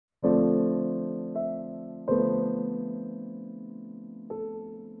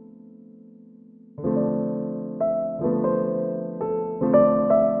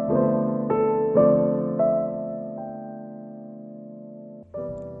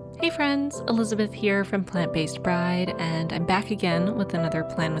Hey friends, Elizabeth here from Plant-Based Bride, and I'm back again with another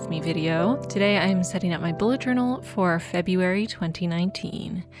Plan With Me video. Today I'm setting up my bullet journal for February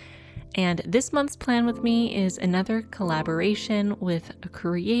 2019. And this month's Plan With Me is another collaboration with a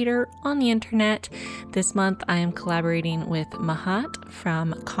creator on the internet. This month I am collaborating with Mahat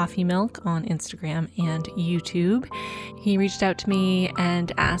from coffemlk on Instagram and YouTube. He reached out to me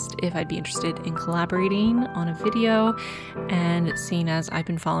and asked if I'd be interested in collaborating on a video, and seeing as I've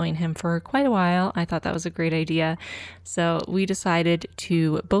been following him for quite a while, I thought that was a great idea. So we decided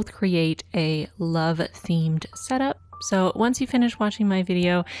to both create a love-themed setup. So once you finish watching my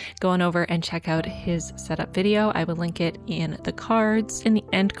video, go on over and check out his setup video. I will link it in the cards, in the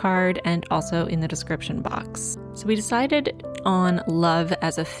end card, and also in the description box. So we decided on love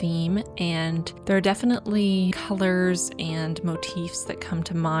as a theme, and there are definitely colors and motifs that come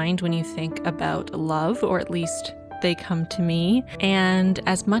to mind when you think about love, or at least they come to me. And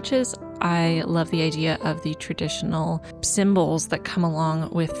as much as I love the idea of the traditional symbols that come along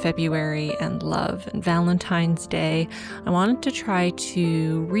with February and love and Valentine's Day, I wanted to try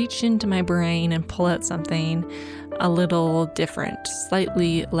to reach into my brain and pull out something a little different,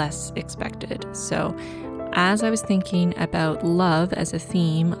 slightly less expected. So as I was thinking about love as a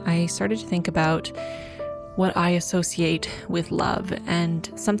theme, I started to think about what I associate with love, and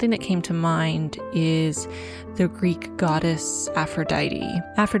something that came to mind is the Greek goddess Aphrodite.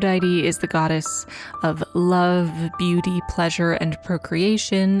 Aphrodite is the goddess of love, beauty, pleasure, and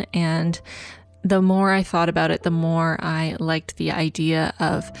procreation, and the more I thought about it, the more I liked the idea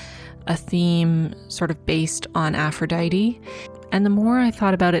of a theme sort of based on Aphrodite. And the more I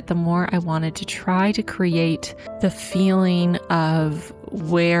thought about it, the more I wanted to try to create the feeling of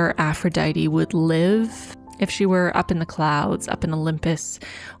where Aphrodite would live. If she were up in the clouds, up in Olympus,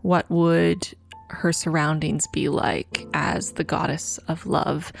 what would her surroundings be like as the goddess of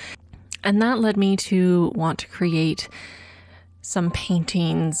love? And that led me to want to create some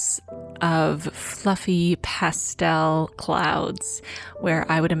paintings of fluffy pastel clouds where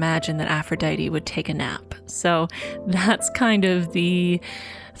I would imagine that Aphrodite would take a nap. So that's kind of the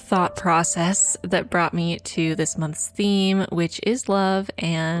thought process that brought me to this month's theme, which is love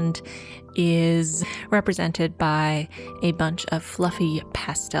and is represented by a bunch of fluffy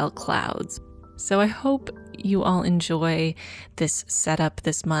pastel clouds. So I hope you all enjoy this setup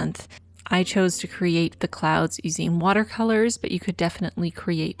this month. I chose to create the clouds using watercolors, but you could definitely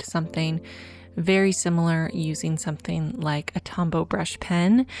create something very similar using something like a Tombow brush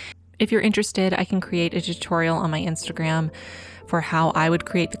pen. If you're interested, I can create a tutorial on my Instagram for how I would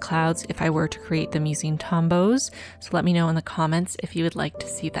create the clouds if I were to create them using Tombows. So let me know in the comments if you would like to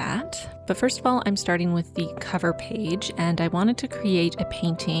see that. But first of all, I'm starting with the cover page, and I wanted to create a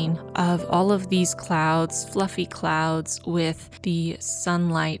painting of all of these clouds, fluffy clouds, with the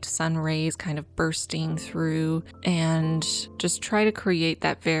sunlight, sun rays kind of bursting through, and just try to create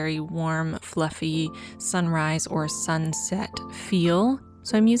that very warm, fluffy sunrise or sunset feel.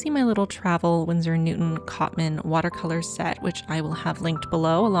 So I'm using my little travel Winsor & Newton Cotman watercolor set, which I will have linked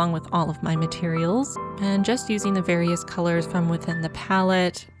below along with all of my materials, and just using the various colors from within the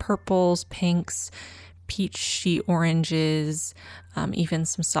palette, purples, pinks, peachy oranges, even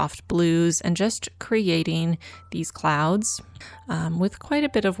some soft blues, and just creating these clouds with quite a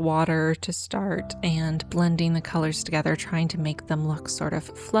bit of water to start, and blending the colors together, trying to make them look sort of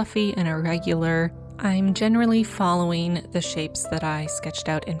fluffy and irregular. I'm generally following the shapes that I sketched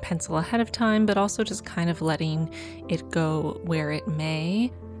out in pencil ahead of time, but also just kind of letting it go where it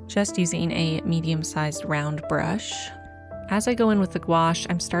may, just using a medium-sized round brush. As I go in with the gouache,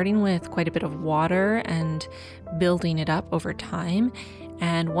 I'm starting with quite a bit of water and building it up over time.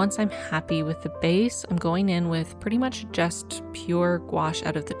 And once I'm happy with the base, I'm going in with pretty much just pure gouache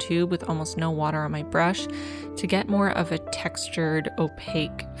out of the tube with almost no water on my brush to get more of a textured,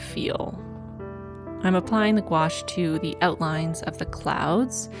 opaque feel. I'm applying the gouache to the outlines of the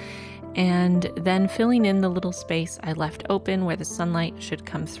clouds, and then filling in the little space I left open where the sunlight should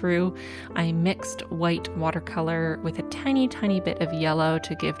come through. I mixed white watercolor with a tiny, tiny bit of yellow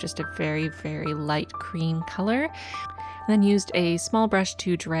to give just a very, very light cream color. And then used a small brush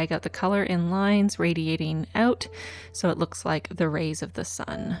to drag out the color in lines radiating out so it looks like the rays of the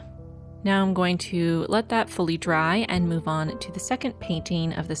sun. Now I'm going to let that fully dry and move on to the second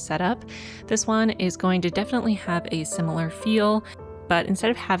painting of the setup. This one is going to definitely have a similar feel, but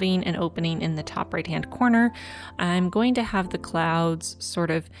instead of having an opening in the top right-hand corner, I'm going to have the clouds sort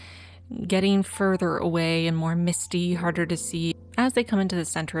of getting further away and more misty, harder to see as they come into the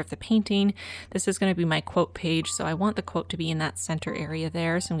center of the painting. This is going to be my quote page, so I want the quote to be in that center area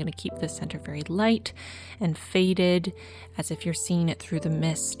there. So I'm going to keep the center very light and faded, as if you're seeing it through the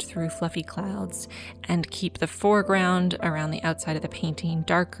mist, through fluffy clouds, and keep the foreground around the outside of the painting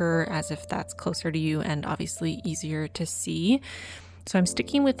darker, as if that's closer to you and obviously easier to see. So I'm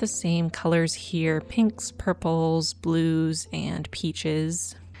sticking with the same colors here, pinks, purples, blues, and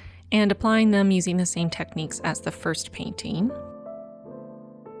peaches, and applying them using the same techniques as the first painting.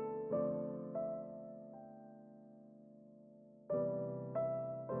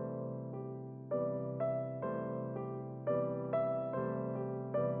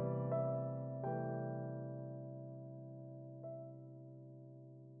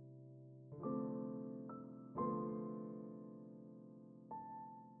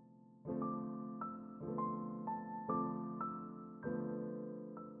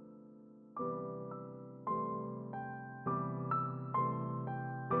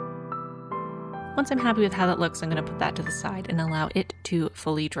 Once I'm happy with how that looks, I'm going to put that to the side and allow it to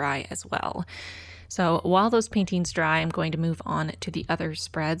fully dry as well. So while those paintings dry, I'm going to move on to the other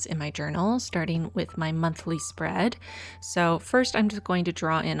spreads in my journal, starting with my monthly spread. So first, I'm just going to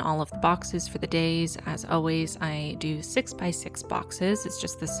draw in all of the boxes for the days. As always, I do 6x6 boxes. It's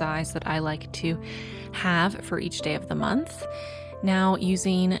just the size that I like to have for each day of the month. Now,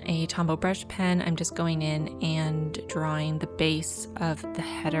 using a Tombow brush pen, I'm just going in and drawing the base of the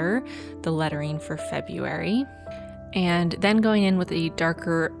header, the lettering for February, and then going in with a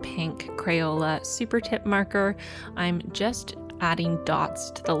darker pink Crayola super tip marker. I'm just adding dots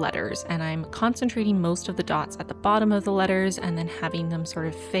to the letters, and I'm concentrating most of the dots at the bottom of the letters and then having them sort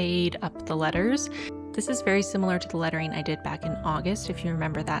of fade up the letters. This is very similar to the lettering I did back in August. If you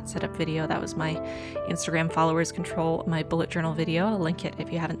remember that setup video, that was my Instagram followers control my bullet journal video. I'll link it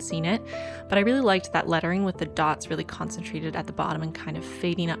if you haven't seen it. But I really liked that lettering with the dots really concentrated at the bottom and kind of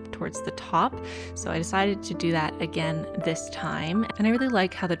fading up towards the top. So I decided to do that again this time. And I really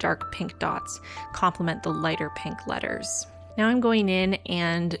like how the dark pink dots complement the lighter pink letters. Now I'm going in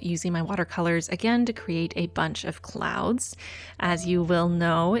and using my watercolors again to create a bunch of clouds. As you will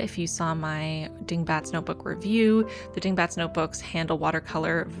know if you saw my Dingbats notebook review, the Dingbats notebooks handle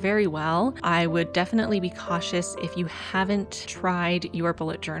watercolor very well. I would definitely be cautious if you haven't tried your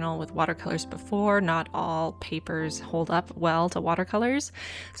bullet journal with watercolors before. Not all papers hold up well to watercolors,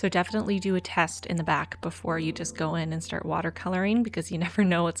 so definitely do a test in the back before you just go in and start watercoloring, because you never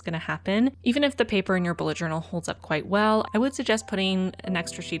know what's going to happen. Even if the paper in your bullet journal holds up quite well, I would suggest putting an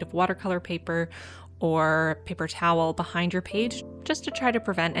extra sheet of watercolor paper or paper towel behind your page just to try to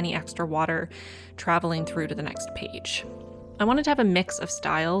prevent any extra water traveling through to the next page. I wanted to have a mix of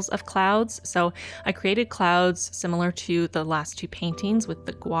styles of clouds, so I created clouds similar to the last two paintings with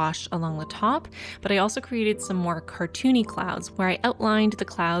the gouache along the top, but I also created some more cartoony clouds where I outlined the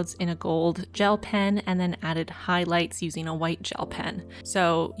clouds in a gold gel pen and then added highlights using a white gel pen.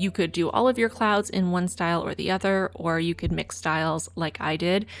 So you could do all of your clouds in one style or the other, or you could mix styles like I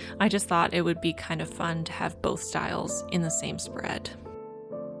did. I just thought it would be kind of fun to have both styles in the same spread.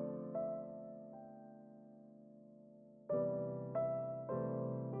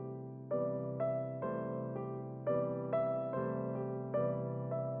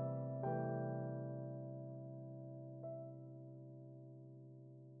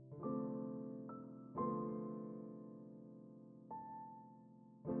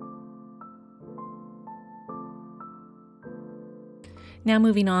 Now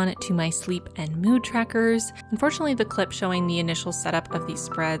moving on to my sleep and mood trackers. Unfortunately, the clip showing the initial setup of these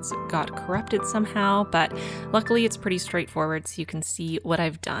spreads got corrupted somehow, but luckily it's pretty straightforward so you can see what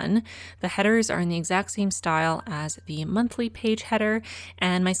I've done. The headers are in the exact same style as the monthly page header,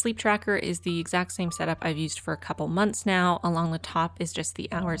 and my sleep tracker is the exact same setup I've used for a couple months now. Along the top is just the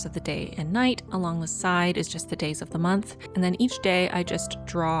hours of the day and night, along the side is just the days of the month, and then each day I just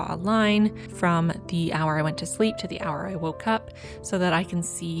draw a line from the hour I went to sleep to the hour I woke up so that I can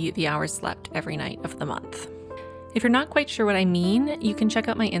see the hours slept every night of the month. If you're not quite sure what I mean, you can check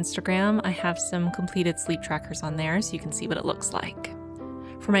out my Instagram. I have some completed sleep trackers on there so you can see what it looks like.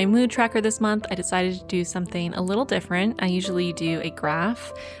 For my mood tracker this month, I decided to do something a little different. I usually do a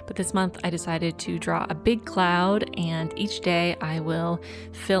graph, but this month I decided to draw a big cloud, and each day I will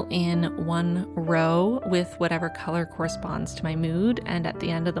fill in one row with whatever color corresponds to my mood, and at the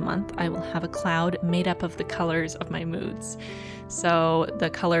end of the month I will have a cloud made up of the colors of my moods. So the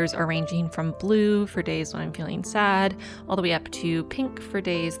colors are ranging from blue for days when I'm feeling sad, all the way up to pink for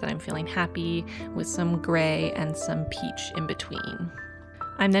days that I'm feeling happy, with some gray and some peach in between.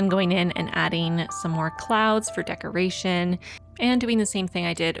 I'm then going in and adding some more clouds for decoration, And doing the same thing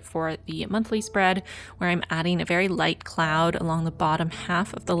I did for the monthly spread, where I'm adding a very light cloud along the bottom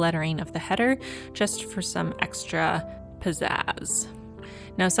half of the lettering of the header, just for some extra pizzazz.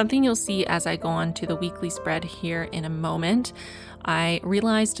 Now, something you'll see as I go on to the weekly spread here in a moment, I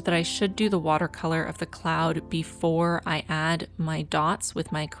realized that I should do the watercolor of the cloud before I add my dots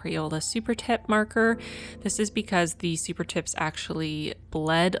with my Crayola Super Tip marker. This is because the Super Tips actually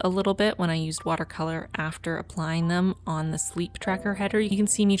bled a little bit when I used watercolor after applying them on the sleep tracker header. You can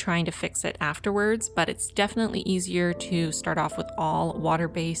see me trying to fix it afterwards, but it's definitely easier to start off with all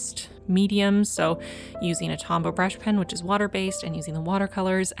water-based mediums, so using a Tombow brush pen, which is water-based, and using the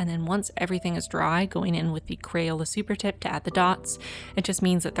watercolors, and then once everything is dry, going in with the Crayola Super Tip to add the dots. It just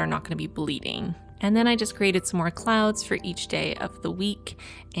means that they're not going to be bleeding. And then I just created some more clouds for each day of the week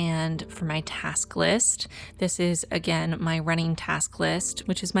and for my task list. This is, again, my running task list,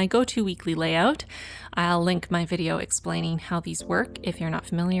 which is my go-to weekly layout. I'll link my video explaining how these work if you're not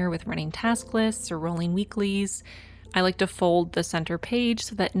familiar with running task lists or rolling weeklies. I like to fold the center page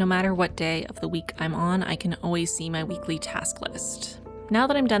so that no matter what day of the week I'm on, I can always see my weekly task list. Now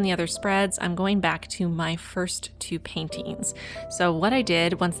that I'm done the other spreads, I'm going back to my first 2 paintings. So what I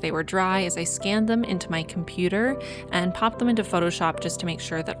did once they were dry is I scanned them into my computer and popped them into Photoshop just to make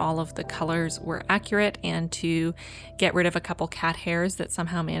sure that all of the colors were accurate and to get rid of a couple cat hairs that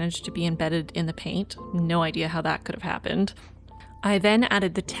somehow managed to be embedded in the paint. No idea how that could have happened. I then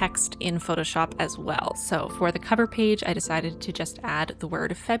added the text in Photoshop as well. So for the cover page, I decided to just add the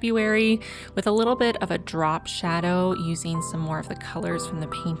word February with a little bit of a drop shadow using some more of the colors from the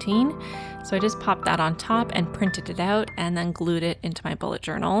painting. So I just popped that on top and printed it out and then glued it into my bullet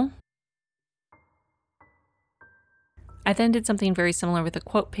journal. I then did something very similar with the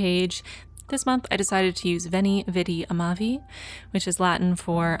quote page. This month I decided to use Veni Vidi Amavi, which is Latin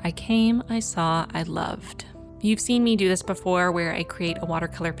for I came, I saw, I loved. You've seen me do this before where I create a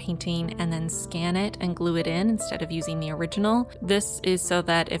watercolor painting and then scan it and glue it in instead of using the original. This is so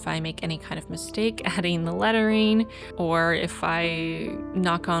that if I make any kind of mistake adding the lettering, or if I,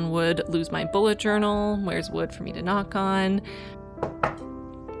 knock on wood, lose my bullet journal, where's wood for me to knock on,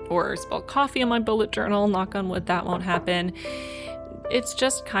 or spill coffee on my bullet journal, knock on wood, that won't happen. It's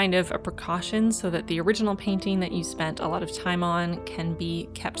just kind of a precaution so that the original painting that you spent a lot of time on can be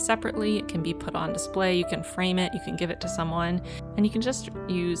kept separately. It can be put on display, you can frame it, you can give it to someone, and you can just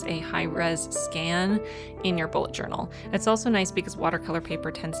use a high-res scan in your bullet journal. It's also nice because watercolor paper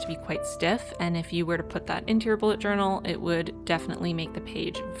tends to be quite stiff, and if you were to put that into your bullet journal, it would definitely make the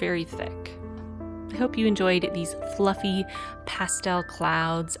page very thick. I hope you enjoyed these fluffy pastel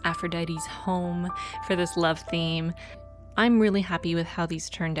clouds, Aphrodite's home, for this love theme. I'm really happy with how these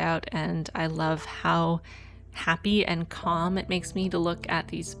turned out, and I love how happy and calm it makes me to look at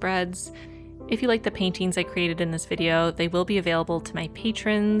these spreads. If you like the paintings I created in this video, they will be available to my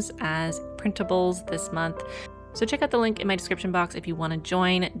patrons as printables this month. So check out the link in my description box if you want to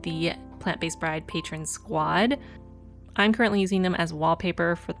join the Plant-Based Bride patron squad. I'm currently using them as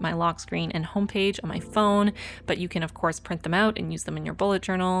wallpaper for my lock screen and homepage on my phone, but you can of course print them out and use them in your bullet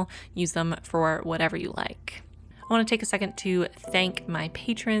journal, use them for whatever you like. I want to take a second to thank my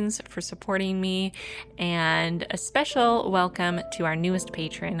patrons for supporting me, and a special welcome to our newest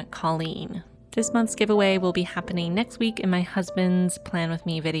patron, Colleen. This month's giveaway will be happening next week in my husband's Plan With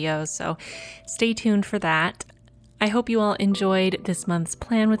Me video, so stay tuned for that. I hope you all enjoyed this month's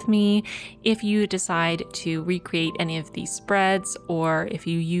Plan With Me. If you decide to recreate any of these spreads, or if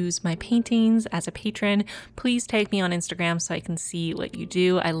you use my paintings as a patron, please tag me on Instagram so I can see what you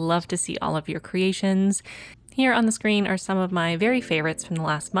do. I love to see all of your creations. Here on the screen are some of my very favorites from the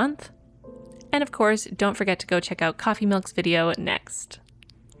last month. And of course, don't forget to go check out Coffee Milk's video next.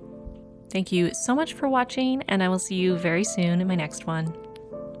 Thank you so much for watching, and I will see you very soon in my next one.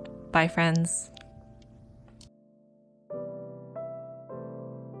 Bye, friends.